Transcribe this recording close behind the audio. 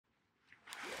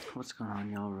What's going on,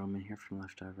 y'all? Roman here from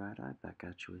Left Eye Right Eye, back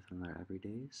at you with another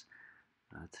Everydays.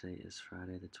 Today is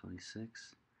Friday the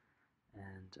 26th,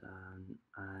 and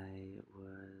I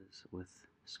was with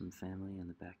some family in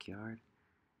the backyard,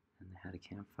 and they had a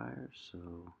campfire, so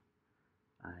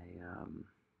I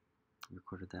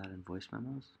recorded that in voice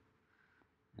memos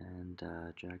and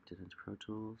dragged it into Pro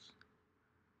Tools.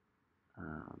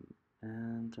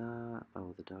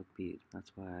 Oh, the dog beat.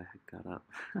 That's why I got up.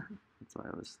 That's why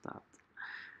I was stopped.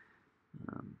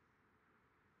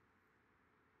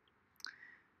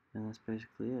 And that's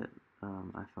basically it.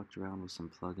 I fucked around with some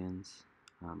plugins.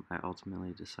 I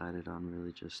ultimately decided on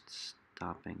really just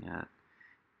stopping at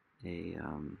a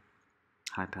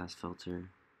high pass filter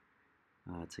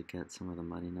to get some of the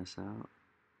muddiness out.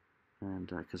 And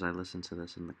because I listened to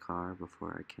this in the car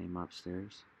before I came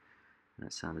upstairs, and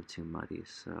it sounded too muddy,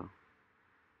 so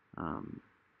um,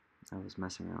 I was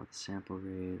messing around with the sample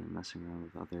rate and messing around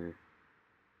with other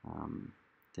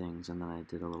things, and then I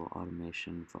did a little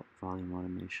automation, volume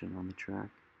automation on the track,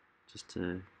 just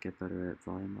to get better at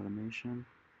volume automation,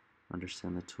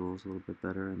 understand the tools a little bit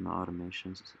better in the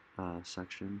automation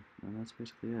section, and that's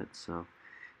basically it. So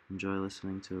enjoy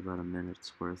listening to about a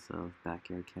minute's worth of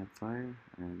Backyard Campfire,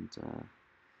 and I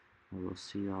will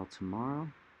see y'all tomorrow.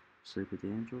 Sleep with the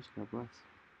angels. God bless.